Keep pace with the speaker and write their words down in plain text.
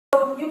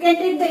So you can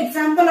take the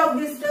example of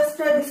this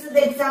duster. This is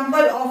the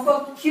example of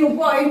a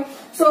cuboid.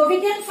 So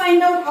we can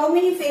find out how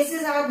many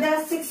faces are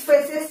there. 6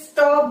 faces,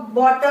 top,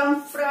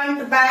 bottom,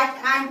 front, back,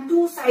 and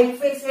 2 side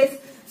faces.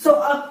 So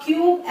a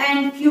cube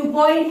and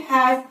cuboid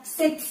has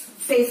 6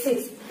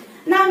 faces.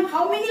 Now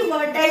how many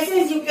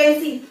vertices you can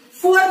see?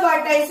 4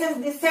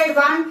 vertices this side,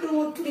 1,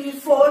 2, 3,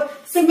 4.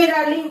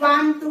 Similarly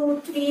 1,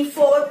 2, 3,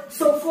 4.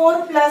 So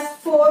 4 plus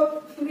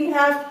 4, we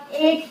have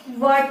 8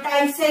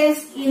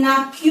 vertices in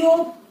a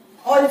cube,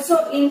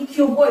 also in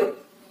cuboid.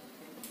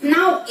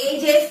 Now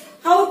edges,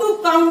 how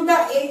to count the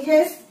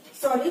edges?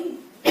 Sorry.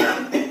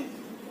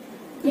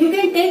 You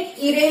can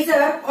take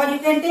eraser or you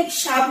can take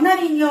sharpener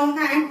in your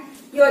hand.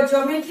 Your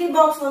geometry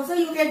box also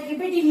you can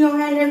keep it in your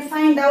hand and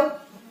find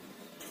out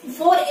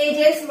 4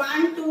 edges,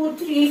 1, 2,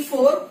 3,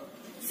 4.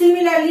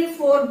 Similarly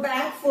 4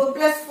 back, 4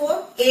 plus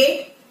 4,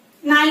 8,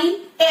 9,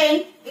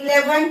 10,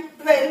 11,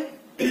 12.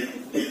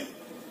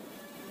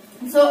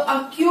 So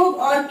a cube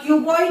or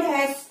cuboid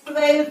has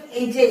 12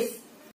 edges.